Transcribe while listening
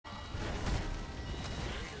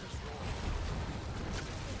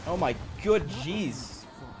Oh my good jeez.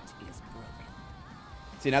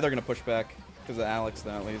 See, now they're gonna push back because of Alex,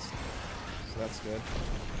 then at least. So that's good.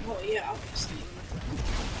 Oh yeah, obviously.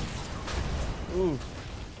 Ooh.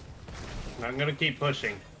 I'm gonna keep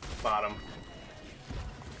pushing. Bottom.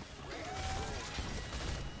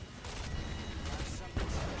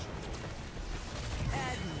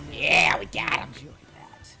 Yeah, we got him.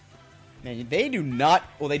 Man, they do not.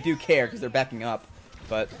 Well, they do care because they're backing up.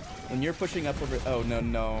 But when you're pushing up over, oh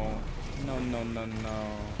no.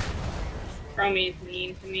 Chromie's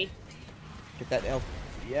mean to me. Get that health.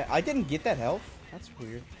 Yeah, I didn't get that health. That's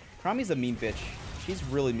weird. Chromie's a mean bitch. She's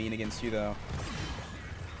really mean against you though.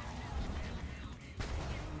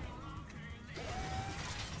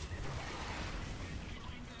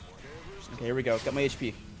 Okay, here we go. Got my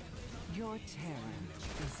HP. Your terror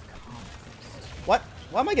is conquest. What?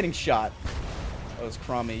 Why am I getting shot? Oh, it's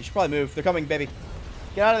Chromie. You should probably move. They're coming, baby.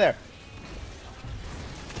 Get out of there.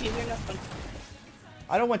 You hear nothing.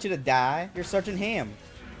 I don't want you to die. You're Sergeant Ham.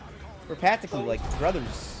 We're practically like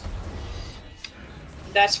brothers.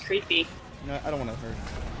 That's creepy. No, I don't want to hurt.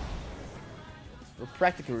 We're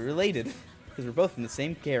practically related because we're both in the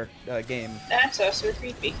same game. That's also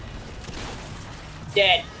creepy.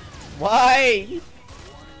 Dead. Why?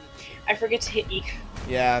 I forget to hit E.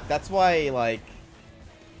 Yeah, that's why. Like,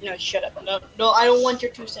 No, shut up. No, I don't want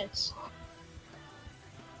your 2 cents.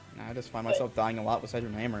 I just find myself dying a lot with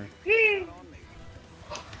Sergeant Hammer.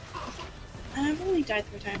 I've only died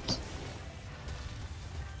 3 times.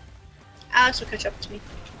 Alex will catch up to me.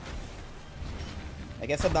 I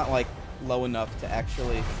guess I'm not like low enough to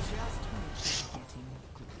actually.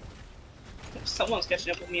 Someone's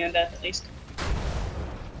catching up with me on death at least.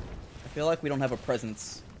 I feel like we don't have a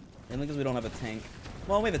presence, mainly because we don't have a tank.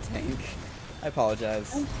 Well, we have a tank. I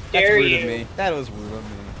apologize. How That's dare rude you. of me. That was rude of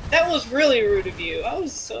me. That was really rude of you. I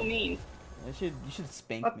was so mean. You should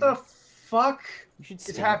spank What me. the fuck You should is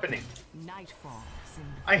spank happening? Nightfall.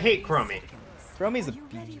 I hate Chromie. Chromie's a You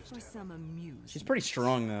ready beast. for some amusement? She's pretty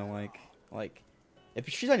strong though. Like, if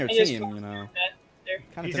she's on your I just team, called you know, that there.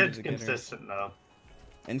 kind of He's tempted to get her. inconsistent though.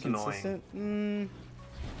 Inconsistent. People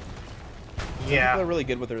Yeah. are really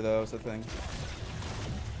good with her though. Is the thing.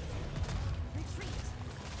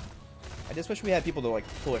 I just wish we had people to like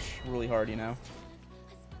push really hard, you know.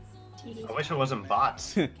 I wish it wasn't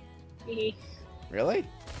bots. Really?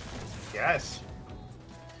 Yes.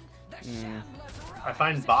 Mm. I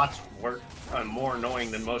find bots work more annoying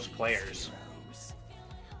than most players.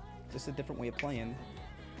 Just a different way of playing.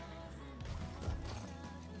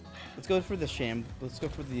 Let's go for the sham. Let's go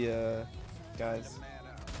for the guys.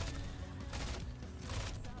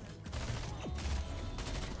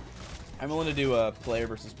 I'm willing to do a player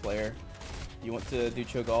versus player. You want to do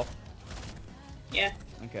Cho Golf? Yeah.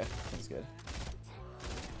 Okay, that's good.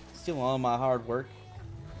 Still all my hard work.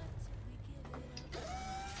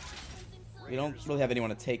 We don't really have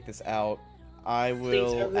anyone to take this out. I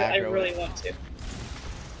will Please, I aggro really it. want to.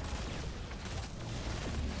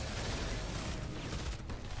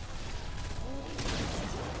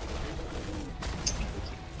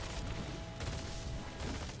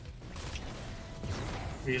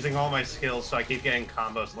 I'm using all my skills, so I keep getting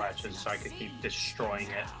combo slashes, so I could keep destroying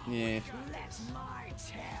it. Yeah.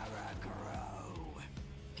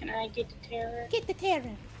 Can I get the terror? Get the terror.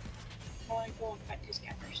 Oh, I go and fight this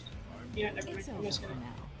guy first. Yeah, never mind. It's I'm over just for gonna.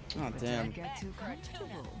 now. Oh But damn. don't get too comfortable.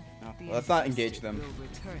 No. The Well, let's not engage infested them. will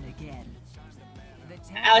return again.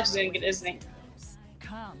 The Alex is gonna get his name.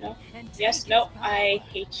 Come No. and Yes, take no, its I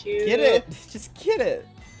hate you. Get it. Just get it.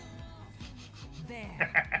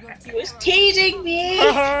 There, your He was terror teasing me!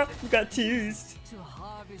 You got teased. to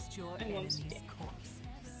harvest your I'm almost enemy's dead. corpses.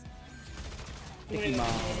 I'm Mickey gonna go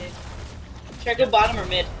Mouse. mid. Should I go bottom or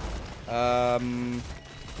mid?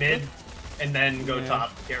 Mid, and then go Yeah.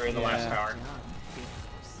 top, get rid of the last Yeah. tower.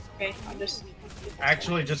 Okay, I'm just.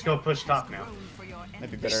 Actually, just go push top now.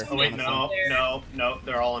 Maybe better. Oh wait, honestly. no,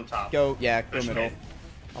 they're all on top. Go, yeah, go Push middle. mid.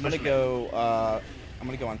 I'm gonna Push go. I'm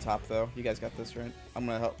gonna go on top though. You guys got this, right? I'm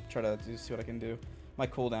gonna help try to see what I can do. My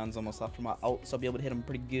cooldown's almost off for my ult, so I'll be able to hit him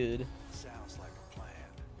pretty good. Sounds like a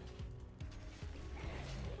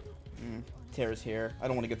plan. Terra's here. I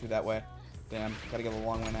don't want to go through that way. Damn, gotta go the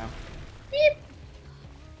long way now. Beep.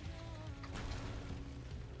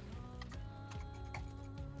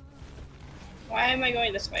 Why am I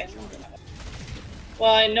going this way?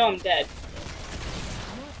 Well, I know I'm dead.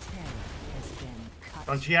 Your terror has been cut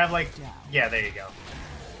Don't you have like? down. Yeah, there you go.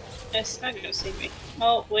 It's not gonna save me.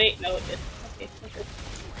 Oh, wait, no, it did. Okay, okay.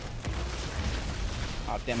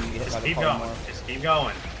 Oh damn, I'm gonna get hit by Just the keep polymorph. going. Just keep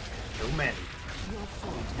going. Too many. Your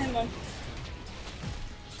fortress Hang on.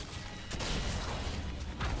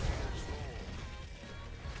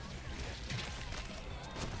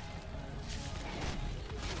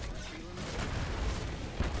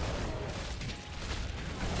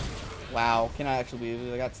 Wow, can I actually believe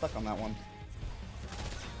it? I got stuck on that one.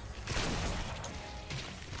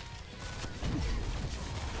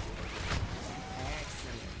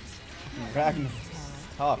 Dragon's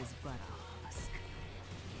tough.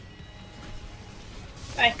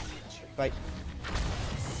 Bye. Bye.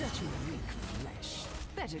 Such a weak flesh.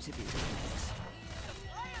 Better to be right.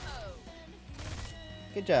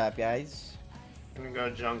 Good job, guys. I'm gonna go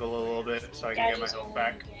jungle a little bit so I can get my health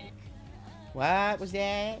back. What was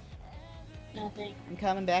that? Nothing. I'm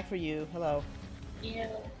coming back for you. Hello. Ew. I'm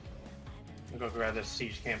gonna go grab this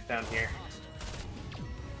siege camp down here.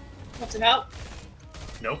 What's it help?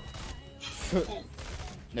 Nope.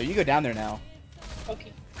 No, you go down there now.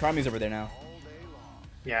 Okay. Krummy's over there now.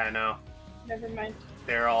 Yeah, I know. Never mind.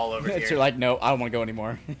 They're all over So here. you're like, no, I don't want to go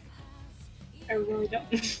anymore. I really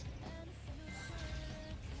don't.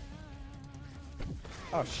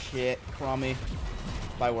 Oh shit, Crummy.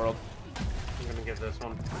 Bye, world. I'm gonna get this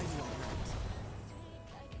one.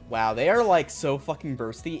 Wow, they are like so fucking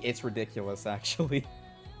bursty. It's ridiculous, actually.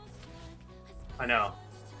 I know.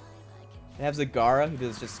 They have Zagara, who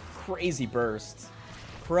does just crazy bursts.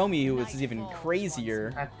 Chromie, who is even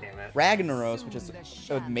crazier. God damn it. Ragnaros, which is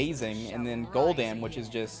amazing. And then Gul'dan, which is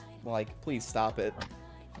just like, please stop it.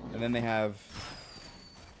 And then they have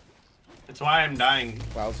That's why I'm dying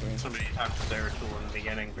Wowzer. so many times with Zeratul in the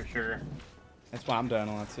beginning, for sure. That's why I'm dying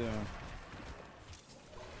a lot too.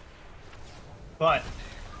 But,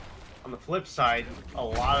 on the flip side, a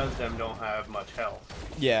lot of them don't have much health.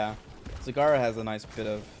 Yeah. Zagara has a nice bit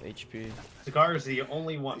of HP. Zagar is the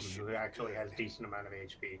only one who actually has a decent amount of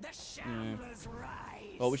HP. Yeah.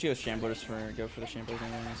 Well, we should go for the Shamblers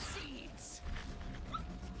anyways.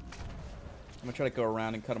 I'm gonna try to go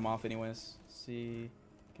around and cut them off anyways. See,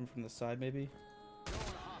 come from the side maybe.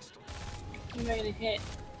 Who am I gonna hit?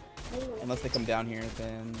 Ooh. Unless they come down here,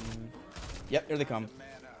 then. Yep, here they come.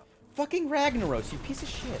 Fucking Ragnaros, you piece of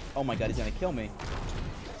shit! Oh my god, he's gonna kill me.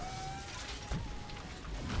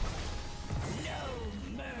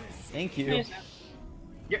 Thank you. There's no-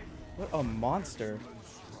 Yep. What a monster.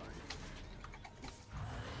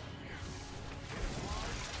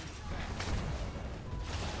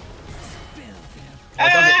 Oh,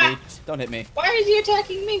 don't hit me. Don't hit me. Why is he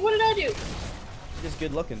attacking me? What did I do? You're just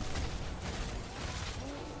good looking.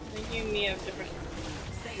 You and me have different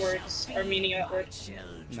words or meaning of that word.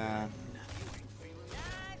 Nah.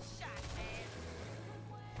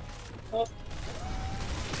 Oh,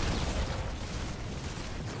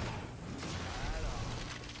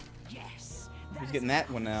 Who's getting that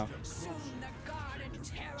one now?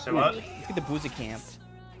 So what? Let's get the Boozy Camp.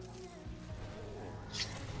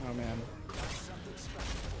 Oh man.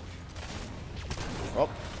 Oh,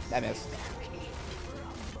 that missed.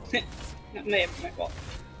 that may have been my fault.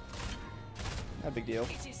 Not a big deal.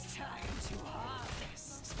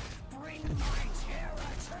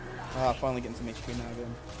 Ah, finally getting some HP now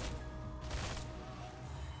again.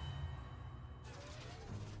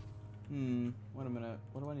 Wait a minute.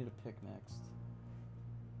 What do I need to pick next?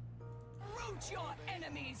 Root your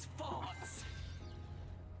enemy's thoughts.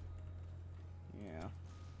 Yeah.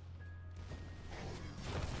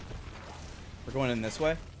 We're going in this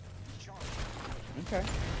way? Okay. I see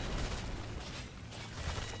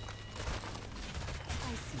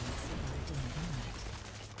it's about to night.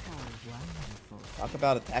 How wonderful. Talk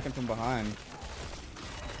about attacking from behind.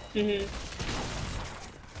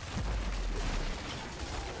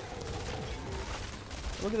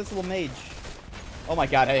 Look at this little mage. Oh my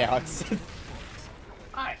god, hey Alex.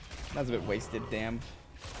 Hi. That was a bit wasted, damn.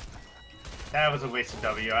 That was a waste of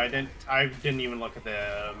W. I didn't even look at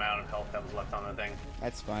the amount of health that was left on the thing.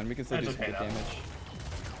 That's fine, we can still That's do some okay, good though. damage.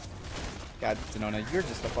 God, Denona, you're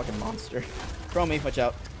just a fucking monster. Chromie, watch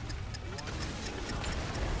out.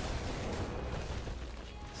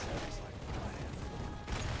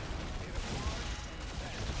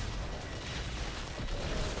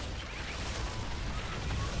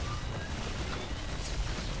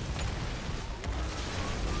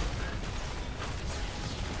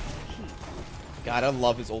 God, I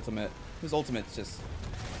love his ultimate. His ultimate's just...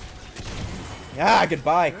 Yeah,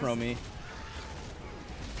 goodbye, Chromie.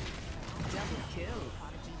 Double kill. How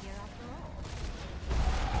did you get after all?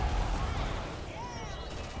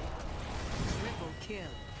 Triple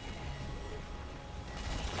kill.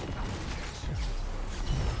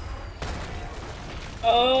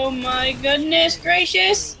 Oh my goodness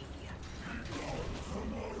gracious!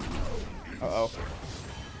 Uh-oh.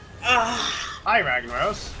 Ah, Hi,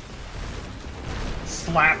 Ragnaros.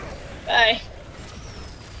 Slap. bye.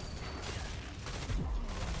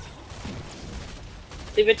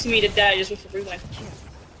 Leave it to me to die just with everyone.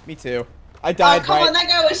 Me too. I died, Oh, come right? on, that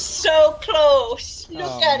guy was so close. Look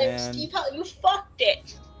Oh, at man. him, Steve. How you fucked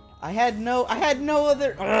it. I had no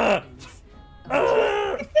other.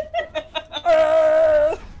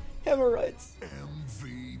 Hemorrhoids.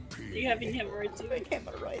 You having hemorrhoids? I can't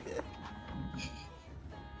write it.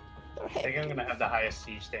 I think I'm gonna have the highest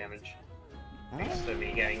siege damage. Thanks to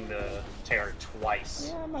me getting the tear twice.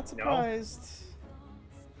 Yeah, I'm not You know? surprised.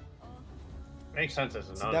 Makes sense as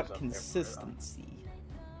a It's notice about up there, consistency.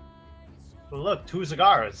 but, look, 2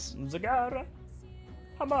 cigars. Zagara.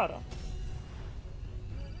 Hamara.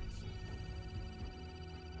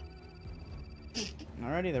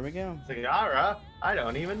 Alrighty, there we go. Cigara? I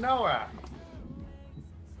don't even know her.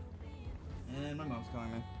 And my mom's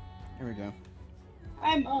calling me. Here we go.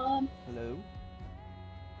 Hi, Mom. Hello.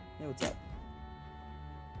 Hey, what's up?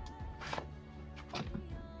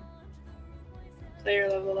 Player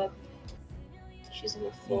level up. She's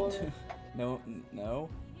level 4. No.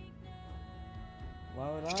 Why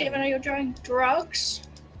would I? Steven, are you drawing drugs?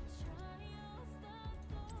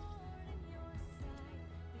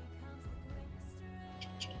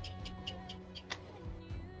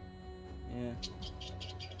 Yeah.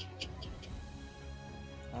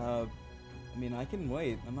 I mean, I can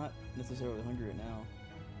wait. I'm not necessarily hungry right now.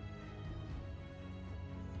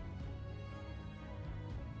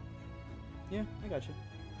 Yeah, I got you.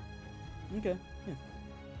 Okay, yeah.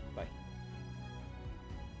 Bye.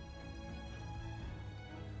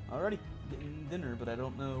 Alrighty, getting dinner, but I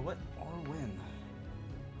don't know what or when.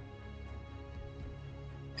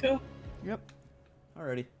 Cool. Yep.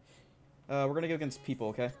 Alrighty. We're gonna go against people,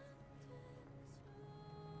 okay?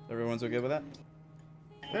 Everyone's okay with that?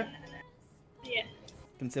 Yeah.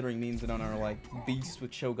 Considering memes that are like beast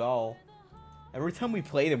with Cho'Gall. Every time we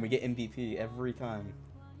play them, we get MVP. Every time.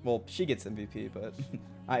 Well, she gets MVP, but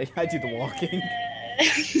I do the walking.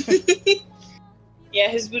 Yeah,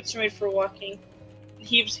 his boots are made for walking.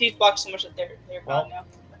 He's blocked so much that they're gone now.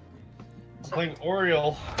 I'm playing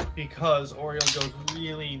Oriole because Oriole goes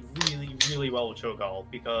really, really, really well with Cho'Gall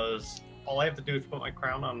because all I have to do is put my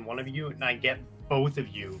crown on one of you and I get both of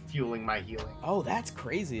you fueling my healing. Oh, that's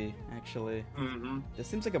crazy, actually. Mm-hmm. This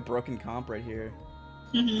seems like a broken comp right here.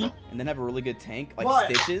 Mm-hmm. And then have a really good tank, like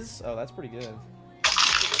What? Stitches. Oh, that's pretty good.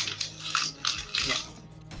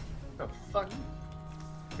 The fuck?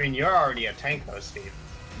 I mean, you're already a tank though, Steve.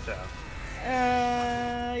 So.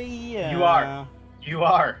 Yeah. You are. You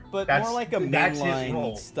are. But that's, more like a that's his mainline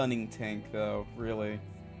role. stunning tank, though, really.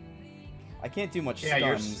 I can't do much Yeah,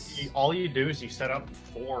 stuns. all you do is you set up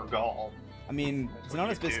 4 Gall. I mean, That's what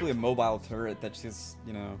Xenon is you basically do. a mobile turret that just,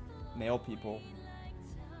 you know, nail people.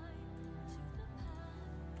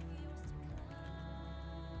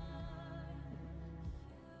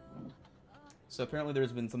 So apparently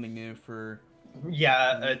there's been something new for...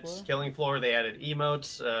 Yeah, Killing it's Floor? Killing Floor. They added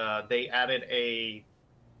emotes. They added a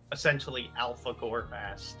essentially alpha gore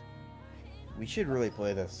fast. We should really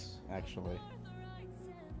play this, actually.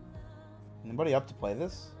 Anybody up to play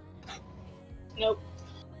this? Nope.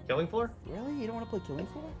 Killing Floor? Really? You don't want to play Killing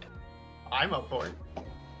Floor? I'm up for it.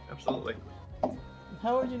 Absolutely.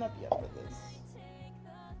 How would you not be up for this?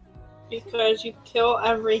 Because you kill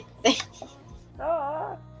everything.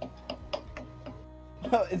 Ah.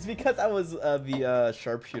 Oh, it's because I was the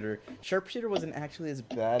sharpshooter. Sharpshooter wasn't actually as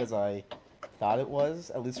bad as I thought it was,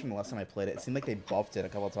 at least from the last time I played it. It seemed like they buffed it a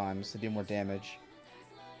couple times to do more damage.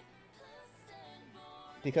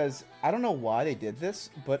 Because, I don't know why they did this,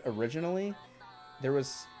 but originally, there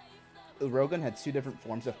was... The Rogan had 2 different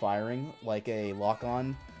forms of firing, like a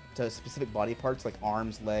lock-on to specific body parts, like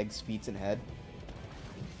arms, legs, feet, and head.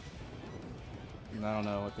 And I don't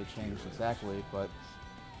know what they changed exactly, but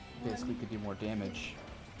basically could do more damage.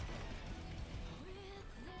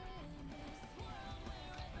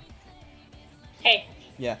 Hey,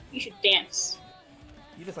 Yeah, you should dance.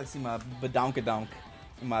 you just like see my badonkadonk.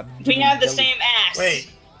 My We have the jelly- same ass.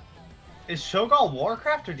 Wait, is Shogal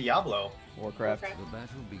Warcraft or Diablo? Warcraft. Warcraft. The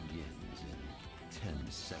battle begins in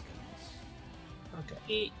 10 seconds.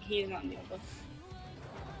 Okay. He's not in the other.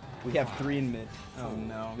 We have 3 in mid. Oh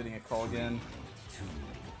no, I'm getting a call again.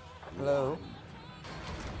 Hello?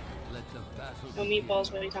 Let the battle No begin.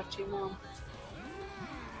 meatballs when you talk to your mom.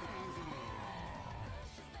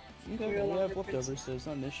 Okay, Real we have longer leftovers, princess. so it's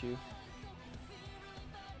not an issue.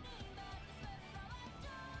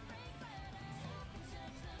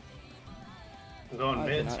 I'm going I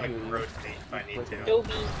mid so cannot I hear can you. rotate if I need to.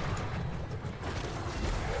 Dobie.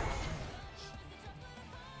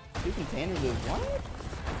 2 containers of what?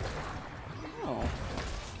 Oh.